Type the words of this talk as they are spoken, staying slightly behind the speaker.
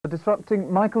for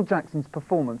disrupting Michael Jackson's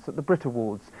performance at the Brit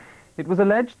Awards. It was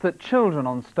alleged that children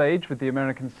on stage with the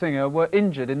American singer were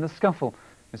injured in the scuffle.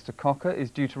 Mr. Cocker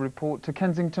is due to report to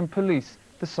Kensington Police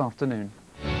this afternoon.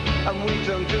 And we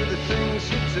don't do the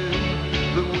things you do,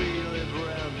 but we live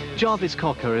around here. Jarvis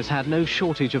Cocker has had no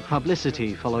shortage of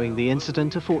publicity following the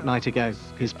incident a fortnight ago.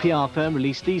 His PR firm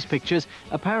released these pictures,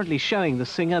 apparently showing the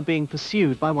singer being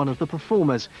pursued by one of the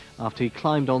performers after he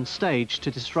climbed on stage to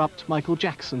disrupt Michael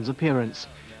Jackson's appearance.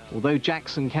 Although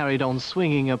Jackson carried on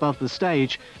swinging above the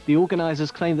stage, the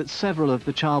organisers claim that several of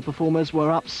the child performers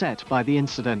were upset by the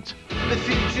incident. The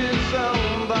future's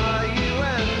owned by you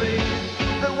and me.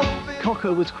 There won't be...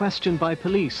 Cocker was questioned by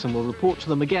police and will report to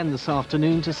them again this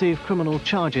afternoon to see if criminal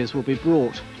charges will be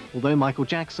brought. Although Michael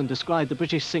Jackson described the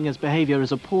British singer's behaviour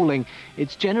as appalling,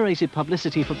 it's generated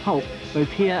publicity for Pulp, both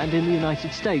here and in the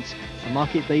United States, a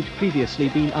market they'd previously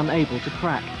been unable to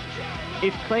crack.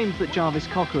 If claims that Jarvis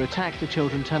Cocker attacked the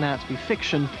children turn out to be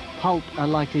fiction, Pulp are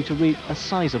likely to reap a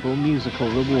sizable musical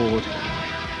reward.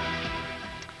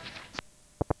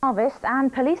 Jarvis,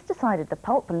 and police decided the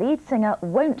Pulp lead singer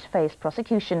won't face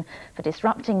prosecution for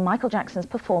disrupting Michael Jackson's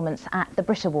performance at the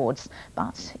Brit Awards.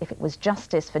 But if it was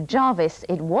justice for Jarvis,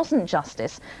 it wasn't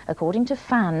justice, according to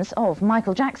fans of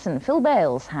Michael Jackson. Phil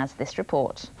Bales has this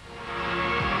report.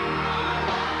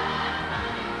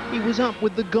 He was up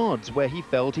with the gods where he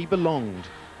felt he belonged.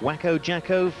 Wacko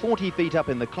Jacko, 40 feet up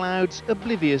in the clouds,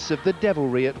 oblivious of the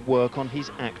devilry at work on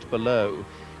his act below.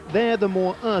 There, the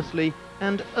more earthly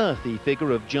and earthy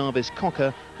figure of Jarvis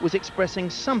Cocker was expressing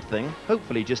something,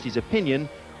 hopefully just his opinion,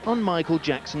 on Michael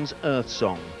Jackson's Earth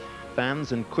Song.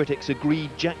 Fans and critics agreed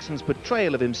Jackson's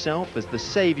portrayal of himself as the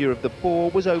saviour of the poor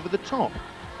was over the top.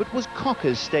 But was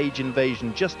Cocker's stage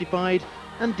invasion justified,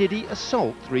 and did he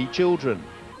assault 3 children?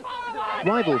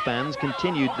 Rival fans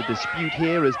continued the dispute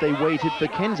here as they waited for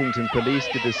Kensington Police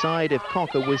to decide if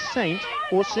Cocker was saint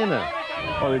or sinner.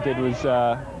 All he did was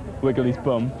wiggle his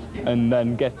bum and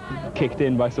then get kicked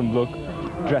in by some bloke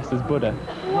dressed as Buddha.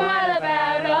 What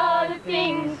about all the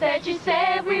things that you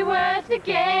said we were to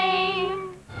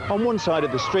gain? On one side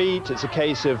of the street, it's a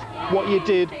case of what you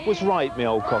did was right, me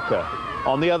old Cocker.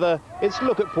 On the other, it's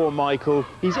look at poor Michael,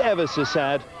 he's ever so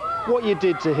sad. What you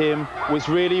did to him was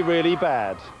really, really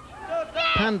bad.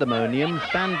 Pandemonium,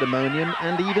 fandemonium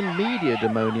and even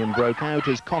mediademonium broke out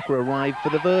as Cocker arrived for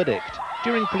the verdict.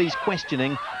 During police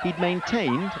questioning, he'd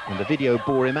maintained, and the video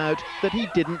bore him out, that he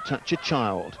didn't touch a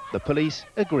child. The police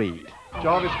agreed.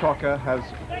 Jarvis Cocker has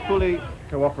fully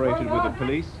cooperated with the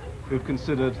police, who've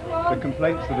considered the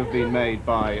complaints that have been made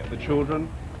by the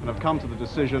children and have come to the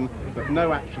decision that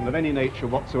no action of any nature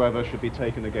whatsoever should be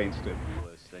taken against him.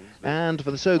 And for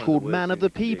the so-called man of the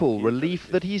people, relief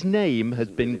that his name has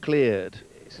been cleared.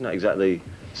 It's not exactly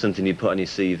something you put on your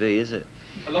CV, is it?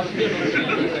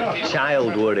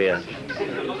 Child warrior.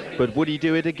 But would he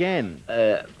do it again?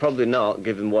 Probably not,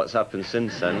 given what's happened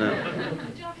since then.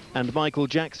 No. And Michael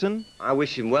Jackson? I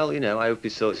wish him well, you know. I hope he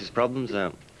sorts his problems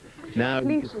out. Now, At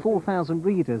least 4,000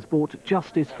 readers bought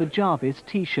Justice for Jarvis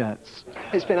T-shirts.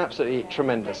 It's been absolutely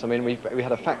tremendous. I mean, we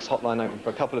had a fax hotline open for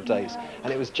a couple of days,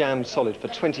 and it was jammed solid for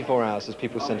 24 hours as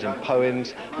people sent in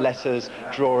poems, letters,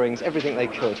 drawings, everything they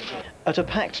could. At a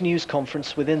packed news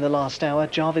conference within the last hour,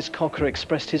 Jarvis Cocker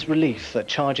expressed his relief that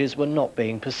charges were not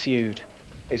being pursued.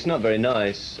 It's not very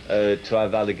nice to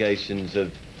have allegations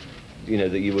of, you know,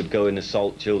 that you would go and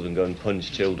assault children, go and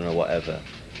punch children or whatever.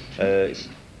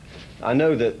 I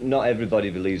know that not everybody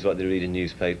believes what they read in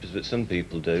newspapers, but some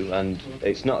people do, and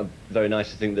it's not very nice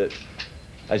to think that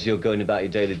as you're going about your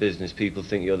daily business, people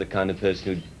think you're the kind of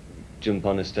person who'd jump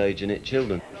on a stage and hit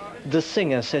children. The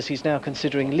singer says he's now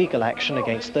considering legal action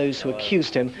against those who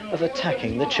accused him of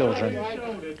attacking the children.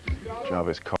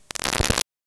 Jarvis Cocker.